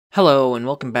Hello and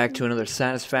welcome back to another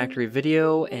Satisfactory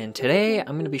video, and today I'm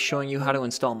going to be showing you how to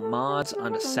install mods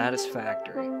onto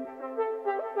Satisfactory.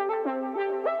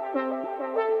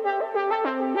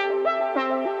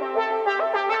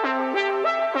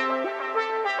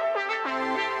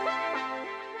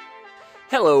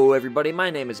 Hello everybody, my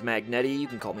name is Magnety. You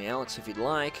can call me Alex if you'd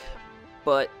like,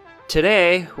 but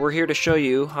today we're here to show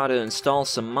you how to install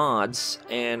some mods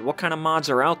and what kind of mods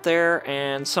are out there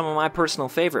and some of my personal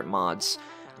favorite mods.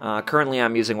 Currently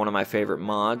I'm using one of my favorite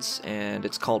mods, and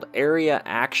it's called Area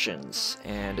Actions,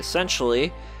 and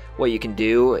essentially what you can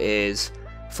do is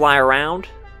fly around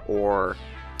or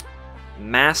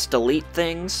mass delete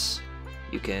things.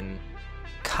 You can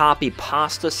copy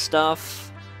pasta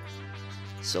stuff,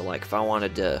 so like if I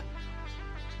wanted to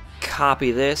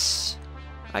copy this,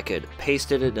 I could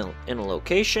paste it in a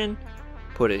location,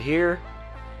 put it here.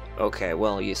 Okay,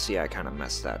 well you see I kind of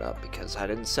messed that up because I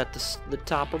didn't set the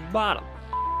top or bottom.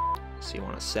 So you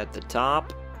want to set the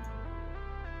top,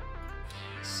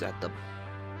 set the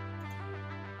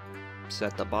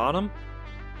bottom,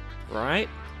 right?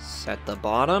 Set the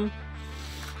bottom,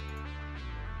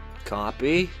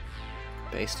 copy,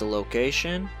 paste the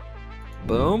location,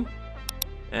 boom,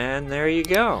 and there you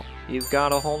go. You've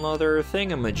got a whole nother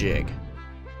thingamajig.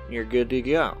 You're good to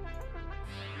go.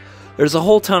 There's a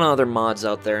whole ton of other mods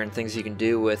out there and things you can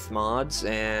do with mods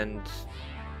and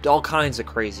all kinds of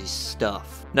crazy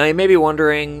stuff. Now you may be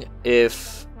wondering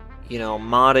if,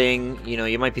 modding,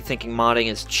 you might be thinking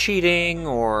modding is cheating,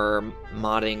 or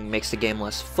modding makes the game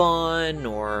less fun,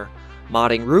 or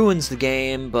modding ruins the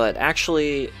game, but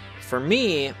actually, for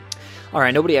me,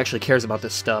 alright, nobody actually cares about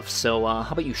this stuff, so how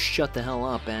about you shut the hell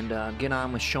up and get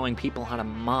on with showing people how to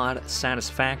mod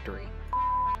Satisfactory.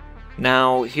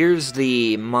 Now, here's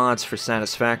the mods for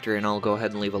Satisfactory, and I'll go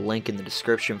ahead and leave a link in the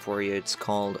description for you. It's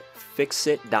called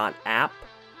fixit.app,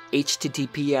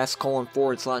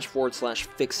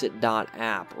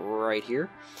 https://fixit.app right here.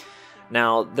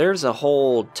 Now, there's a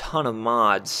whole ton of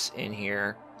mods in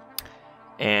here,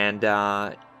 and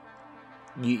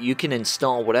you can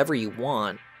install whatever you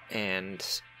want,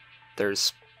 and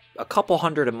there's a couple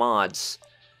hundred of mods,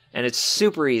 and it's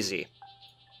super easy.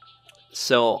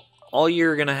 So all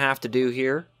you're gonna have to do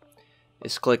here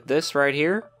is click this right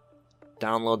here,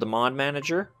 download the mod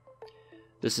manager.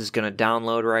 This is gonna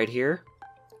download right here.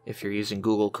 If you're using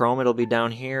Google Chrome, it'll be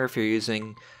down here. If you're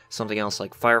using something else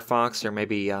like Firefox or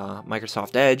maybe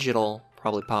Microsoft Edge, it'll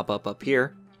probably pop up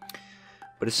here.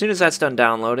 But as soon as that's done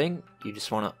downloading, you just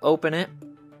want to open it,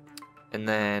 and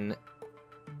then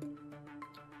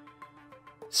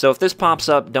so if this pops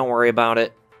up, don't worry about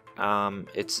it.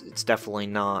 It's definitely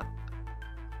not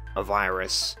a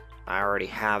virus. I already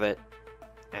have it,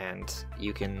 and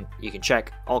you can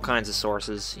check all kinds of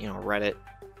sources. Reddit,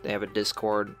 they have a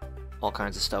Discord, all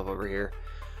kinds of stuff over here.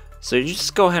 So you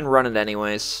just go ahead and run it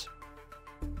anyways.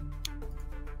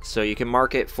 So you can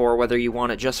mark it for whether you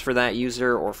want it just for that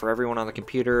user or for everyone on the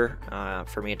computer.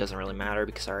 For me, it doesn't really matter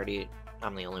because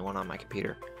I'm the only one on my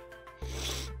computer.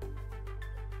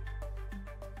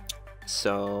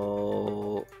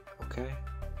 So okay.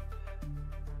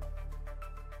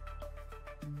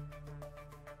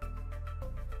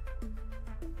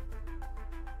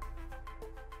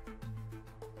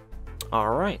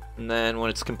 Alright, and then when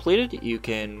it's completed, you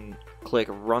can click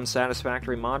Run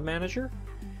Satisfactory Mod Manager,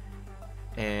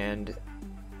 and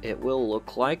it will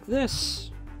look like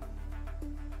this.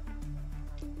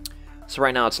 So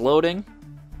right now it's loading,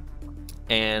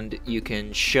 and you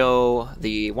can show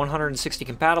the 160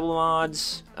 compatible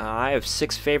mods. I have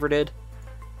 6 favorited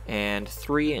and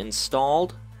 3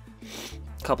 installed.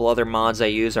 A couple other mods I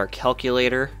use are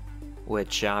Calculator,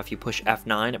 which if you push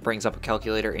F9, it brings up a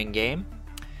calculator in-game.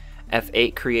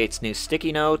 F8 creates new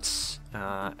sticky notes,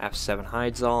 F7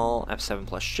 hides all, F7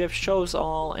 plus shift shows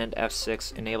all, and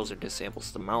F6 enables or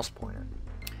disables the mouse pointer.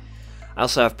 I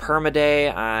also have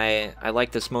Permaday. I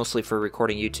like this mostly for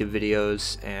recording YouTube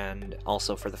videos, and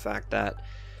also for the fact that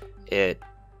it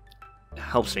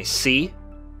helps me see,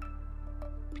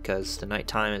 because the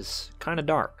nighttime is kind of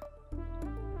dark.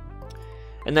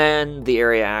 And then the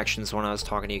area actions, one I was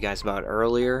talking to you guys about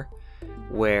earlier,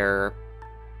 where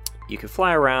you can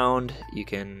fly around, you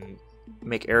can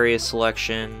make area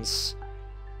selections,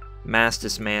 mass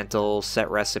dismantle,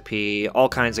 set recipe, all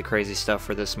kinds of crazy stuff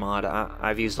for this mod.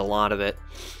 I've used a lot of it.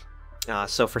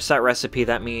 So for set recipe,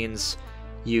 that means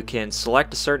you can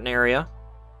select a certain area.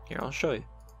 Here, I'll show you.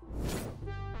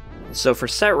 So for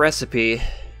set recipe,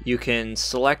 you can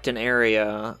select an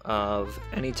area of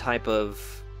any type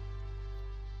of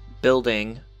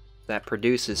building that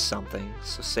produces something.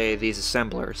 So say these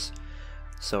assemblers.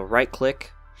 So right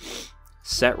click,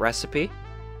 set recipe,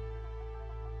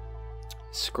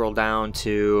 scroll down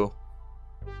to,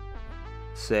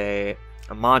 say,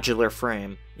 a modular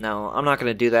frame. Now, I'm not going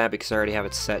to do that because I already have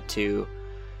it set to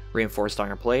reinforced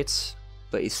iron plates.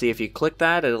 But you see, if you click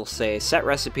that, it'll say set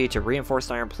recipe to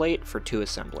reinforced iron plate for 2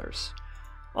 assemblers.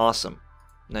 Awesome.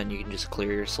 Then you can just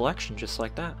clear your selection just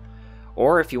like that.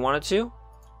 Or if you wanted to,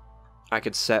 I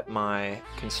could set my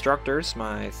constructors,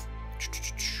 my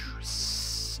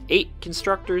 8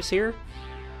 constructors here.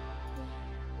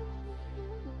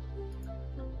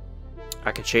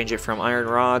 I could change it from iron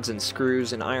rods and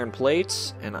screws and iron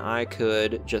plates, and I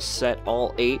could just set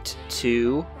all 8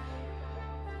 to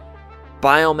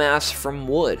biomass from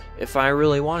wood if I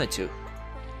really wanted to.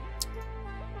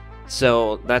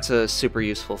 So that's a super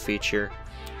useful feature.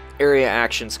 Area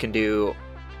actions can do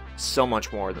so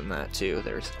much more than that too.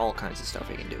 There's all kinds of stuff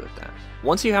you can do with that.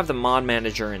 Once you have the mod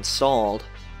manager installed,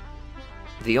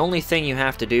 the only thing you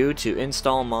have to do to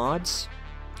install mods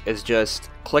is just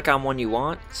click on one you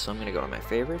want. So I'm going to go to my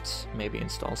favorites, maybe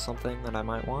install something that I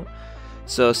might want.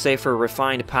 So say for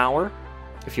refined power,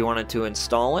 if you wanted to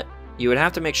install it, you would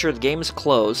have to make sure the game is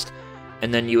closed,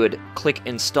 and then you would click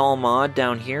install mod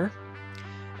down here,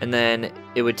 and then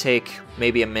it would take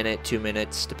maybe a minute, 2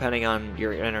 minutes, depending on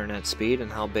your internet speed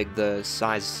and how big the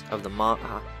size of the mod,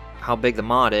 how big the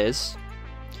mod is.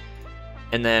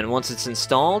 And then once it's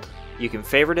installed, you can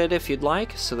favorite it if you'd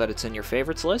like, so that it's in your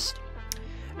favorites list.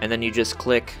 And then you just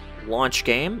click launch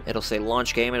game. It'll say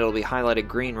launch game. It'll be highlighted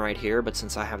green right here, but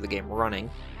since I have the game running,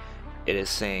 it is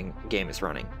saying game is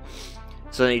running.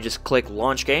 So then you just click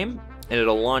launch game, and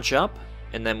it'll launch up,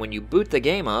 and then when you boot the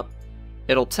game up,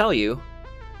 it'll tell you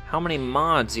how many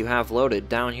mods you have loaded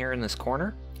down here in this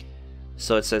corner.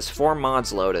 So it says 4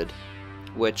 mods loaded,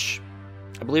 which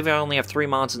I believe I only have 3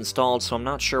 mods installed, so I'm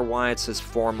not sure why it says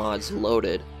 4 mods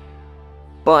loaded.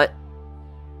 But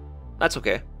that's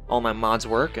okay. All my mods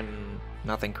work, and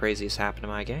nothing crazy has happened to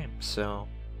my game, so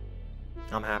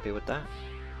I'm happy with that.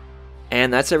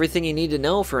 And that's everything you need to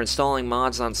know for installing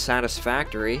mods on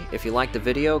Satisfactory. If you liked the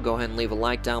video, go ahead and leave a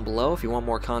like down below. If you want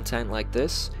more content like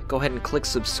this, go ahead and click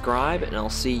subscribe, and I'll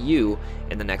see you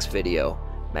in the next video.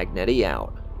 Magnety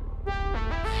out.